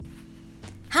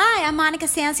Hi, I'm Monica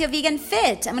Sancio, Vegan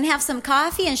Fit. I'm going to have some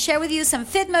coffee and share with you some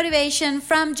fit motivation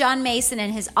from John Mason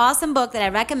and his awesome book that I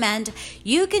recommend.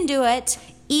 You can do it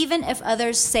even if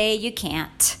others say you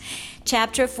can't.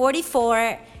 Chapter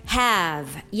 44,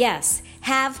 have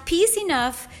peace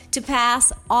enough to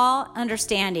pass all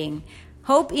understanding,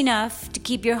 hope enough to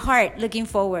keep your heart looking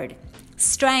forward,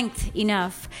 strength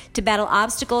enough to battle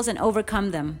obstacles and overcome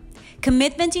them,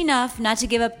 commitment enough not to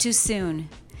give up too soon,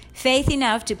 faith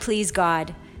enough to please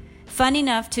God, fun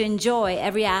enough to enjoy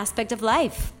every aspect of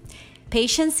life,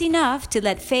 patience enough to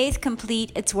let faith complete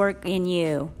its work in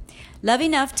you, love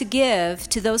enough to give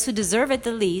to those who deserve it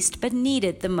the least but need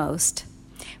it the most,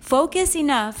 focus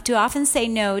enough to often say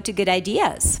no to good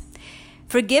ideas,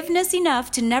 forgiveness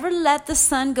enough to never let the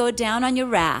sun go down on your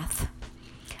wrath,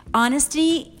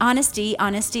 honesty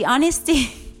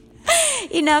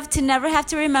enough to never have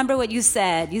to remember what you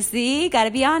said. You see,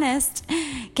 gotta be honest.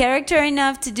 Character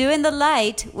enough to do in the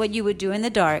light what you would do in the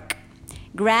dark.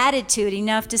 Gratitude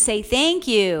enough to say thank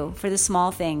you for the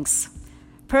small things.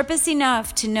 Purpose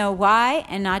enough to know why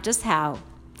and not just how.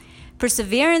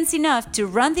 Perseverance enough to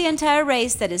run the entire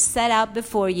race that is set out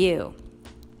before you.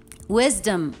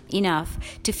 Wisdom enough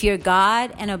to fear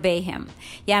God and obey Him.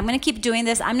 Yeah, I'm going to keep doing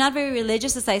this. I'm not very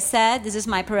religious, as I said. This is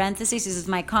my parenthesis. This is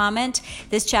my comment.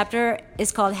 This chapter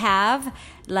is called Have.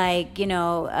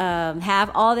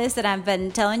 Have all this that I've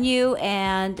been telling you,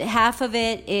 and half of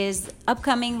it is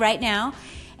upcoming right now.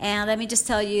 And let me just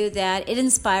tell you that it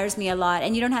inspires me a lot.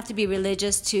 And you don't have to be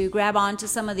religious to grab onto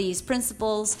some of these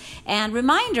principles and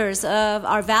reminders of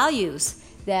our values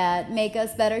that make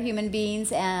us better human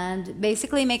beings and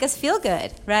basically make us feel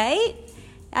good, right?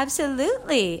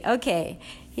 Absolutely. Okay,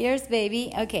 here's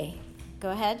baby. Okay, go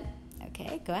ahead.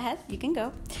 Okay, go ahead. You can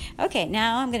go. Okay,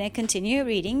 now I'm going to continue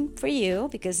reading for you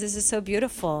because this is so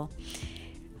beautiful.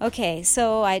 Okay,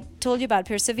 so I told you about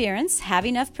perseverance. Have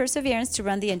enough perseverance to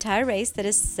run the entire race that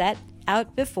is set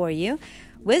out before you.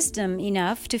 Wisdom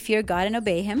enough to fear God and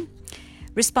obey Him.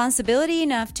 Responsibility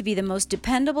enough to be the most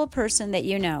dependable person that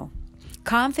you know.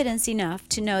 Confidence enough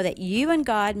to know that you and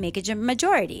God make a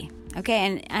majority.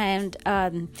 Okay, and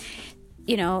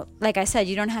like I said,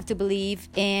 you don't have to believe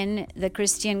in the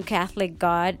Christian Catholic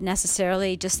God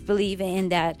necessarily. Just believe in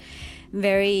that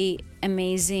very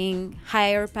amazing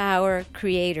higher power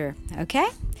creator. Okay,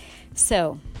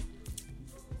 so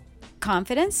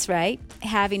confidence, right?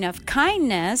 Have enough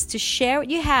kindness to share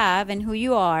what you have and who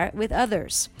you are with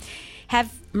others.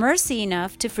 Have mercy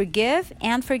enough to forgive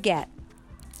and forget.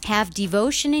 Have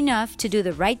devotion enough to do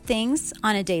the right things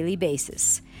on a daily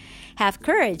basis. Have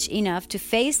courage enough to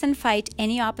face and fight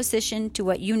any opposition to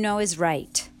what you know is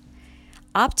right.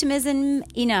 Optimism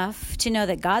enough to know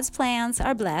that God's plans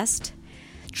are blessed.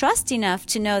 Trust enough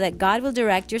to know that God will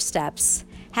direct your steps.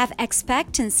 Have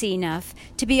expectancy enough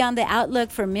to be on the outlook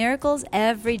for miracles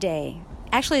every day.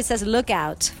 Actually, it says look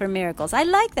out for miracles. I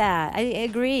like that. I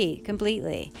agree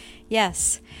completely.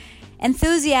 Yes.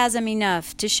 Enthusiasm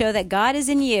enough to show that God is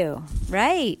in you,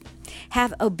 right?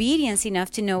 Have obedience enough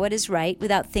to know what is right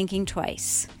without thinking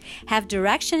twice. Have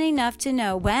direction enough to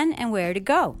know when and where to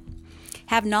go.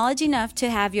 Have knowledge enough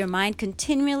to have your mind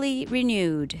continually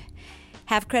renewed.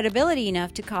 Have credibility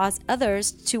enough to cause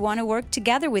others to want to work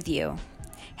together with you.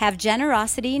 Have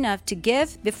generosity enough to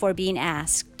give before being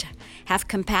asked. Have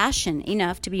compassion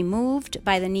enough to be moved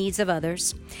by the needs of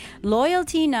others,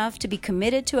 loyalty enough to be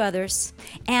committed to others,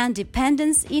 and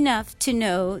dependence enough to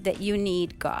know that you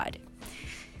need God.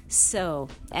 So,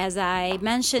 as I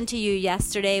mentioned to you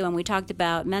yesterday when we talked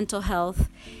about mental health,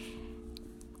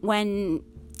 when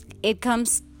it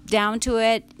comes down to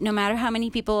it, no matter how many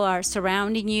people are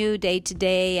surrounding you day to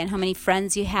day and how many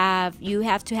friends you have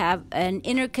to have an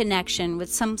inner connection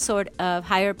with some sort of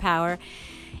higher power.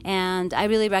 And I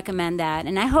really recommend that.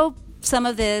 And I hope some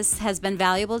of this has been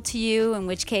valuable to you, in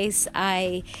which case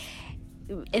I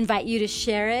invite you to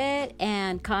share it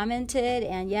and comment it.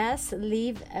 And yes,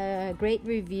 leave a great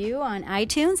review on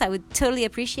iTunes. I would totally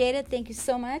appreciate it. Thank you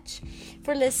so much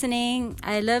for listening.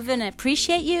 I love and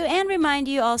appreciate you, and remind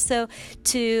you also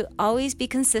to always be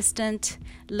consistent,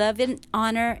 love and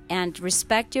honor and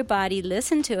respect your body,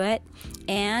 listen to it,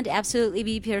 and absolutely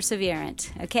be perseverant.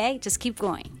 Okay? Just keep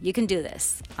going. You can do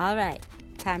this. All right.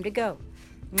 Time to go.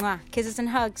 Mwah. Kisses and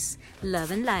hugs.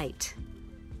 Love and light.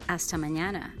 Hasta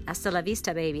mañana. Hasta la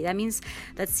vista, baby. That means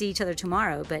let's see each other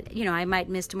tomorrow. But, I might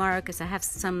miss tomorrow because I have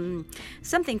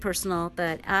something personal.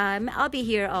 But I'll be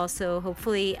here also.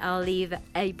 Hopefully, I'll leave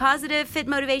a positive fit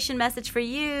motivation message for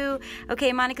you.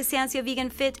 Okay, Monica Sancio, Vegan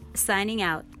Fit, signing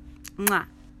out. Mwah.